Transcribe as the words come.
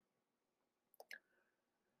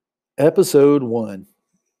Episode 1.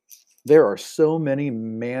 There are so many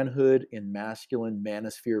manhood and masculine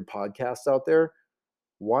manosphere podcasts out there.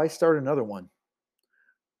 Why start another one?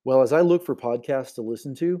 Well, as I look for podcasts to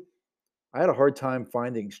listen to, I had a hard time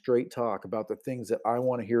finding straight talk about the things that I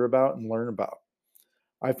want to hear about and learn about.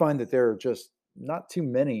 I find that there are just not too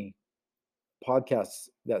many podcasts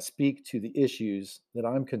that speak to the issues that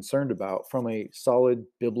I'm concerned about from a solid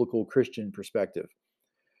biblical Christian perspective.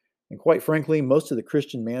 And quite frankly, most of the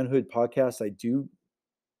Christian manhood podcasts I do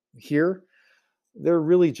hear, they're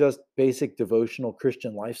really just basic devotional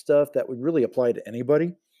Christian life stuff that would really apply to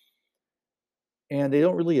anybody. And they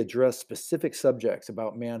don't really address specific subjects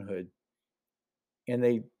about manhood. And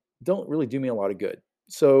they don't really do me a lot of good.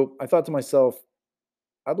 So I thought to myself,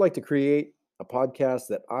 I'd like to create a podcast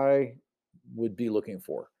that I would be looking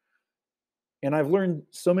for. And I've learned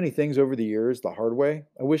so many things over the years the hard way.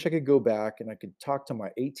 I wish I could go back and I could talk to my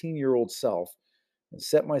 18-year-old self and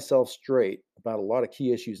set myself straight about a lot of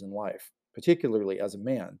key issues in life, particularly as a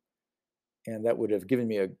man. And that would have given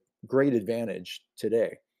me a great advantage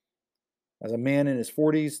today. As a man in his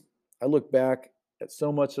 40s, I look back at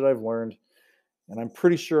so much that I've learned, and I'm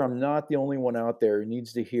pretty sure I'm not the only one out there who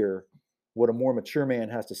needs to hear what a more mature man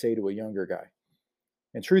has to say to a younger guy.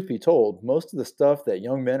 And truth be told, most of the stuff that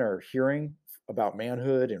young men are hearing about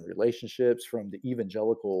manhood and relationships from the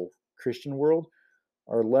evangelical Christian world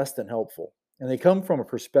are less than helpful. And they come from a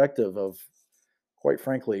perspective of, quite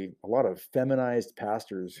frankly, a lot of feminized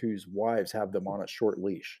pastors whose wives have them on a short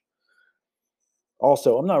leash.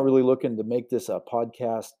 Also, I'm not really looking to make this a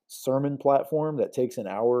podcast sermon platform that takes an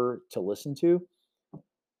hour to listen to.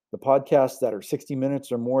 The podcasts that are 60 minutes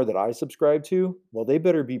or more that I subscribe to, well, they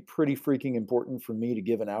better be pretty freaking important for me to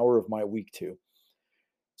give an hour of my week to.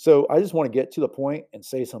 So I just want to get to the point and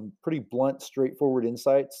say some pretty blunt, straightforward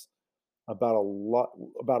insights about a lot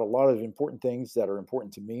of important things that are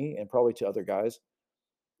important to me and probably to other guys,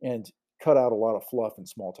 and cut out a lot of fluff and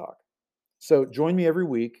small talk. So join me every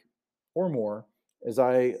week or more as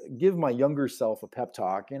I give my younger self a pep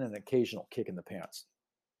talk and an occasional kick in the pants.